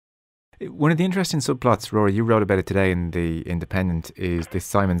One of the interesting subplots, Rory, you wrote about it today in the Independent, is this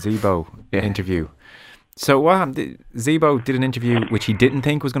Simon Zebo interview. So what happened? Zebo did an interview which he didn't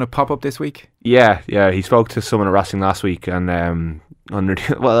think was going to pop up this week. Yeah. He spoke to someone at Racing last week, and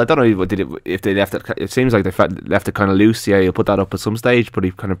well, I don't know if they left it. It seems like they left it kind of loose. Yeah, he'll put that up at some stage, but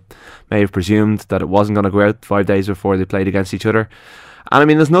he kind of may have presumed that it wasn't going to go out 5 days before they played against each other. And I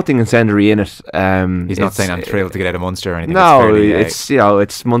mean, there's nothing incendiary in it. He's not saying I'm thrilled to get out of Munster or anything. No,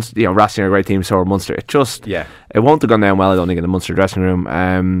 it's Munster. Racing are a great team, so are Munster. It won't have gone down well, I don't think, in the Munster dressing room.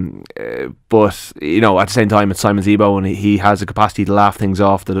 But at the same time, it's Simon Zebo, and he has the capacity to laugh things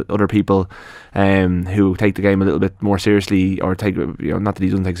off that other people who take the game a little bit more seriously, or take, not that he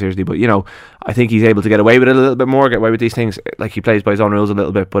doesn't take seriously, but I think he's able to get away with it a little bit more, get away with these things. Like, he plays by his own rules a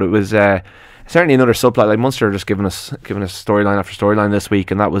little bit, but it was certainly another subplot. Like, Munster are just giving us storyline after storyline this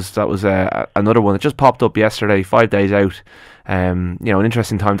week, and that was another one that just popped up yesterday, 5 days out. An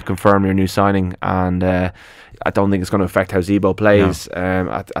interesting time to confirm your new signing, and I don't think it's going to affect how Zebo plays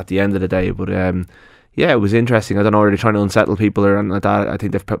at the end of the day. But it was interesting. I don't know, are they trying to unsettle people or anything like that? I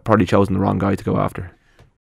think they've probably chosen the wrong guy to go after.